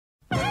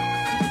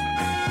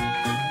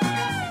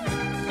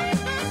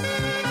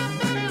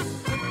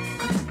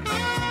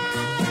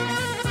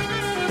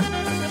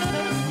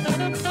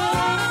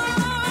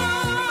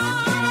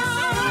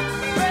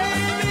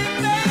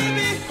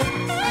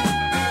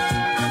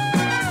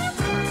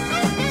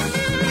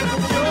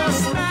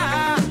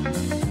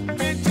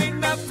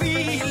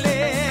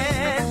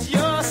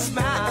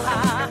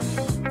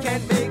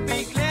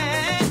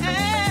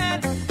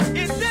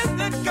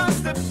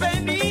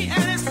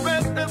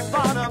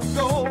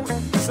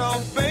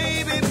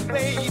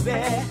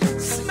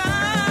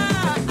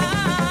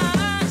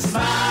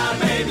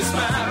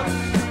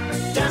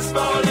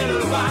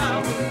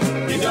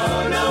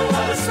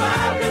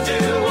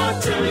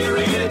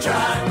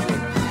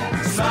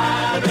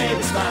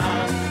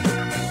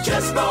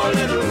just for a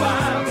little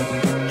while.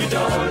 You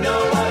don't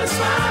know what a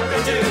smile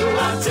can do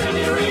until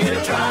you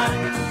really try.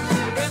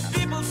 If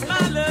people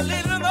smile a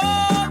little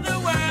more, the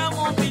world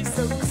won't be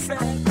so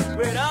sad.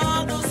 With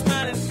all those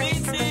smiling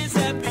faces,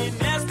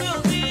 happiness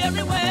will be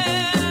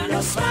everywhere.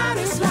 Your smile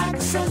is like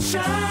the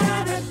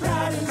sunshine that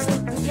brightens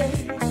up the day.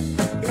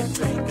 It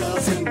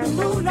twinkles in the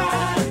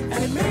moonlight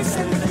and it makes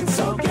everything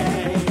so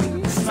gay.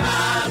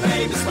 Smile,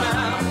 baby,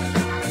 smile,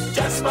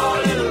 just for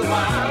a little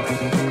while.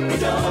 You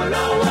don't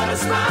know what a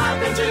smile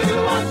can do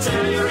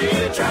until you realize.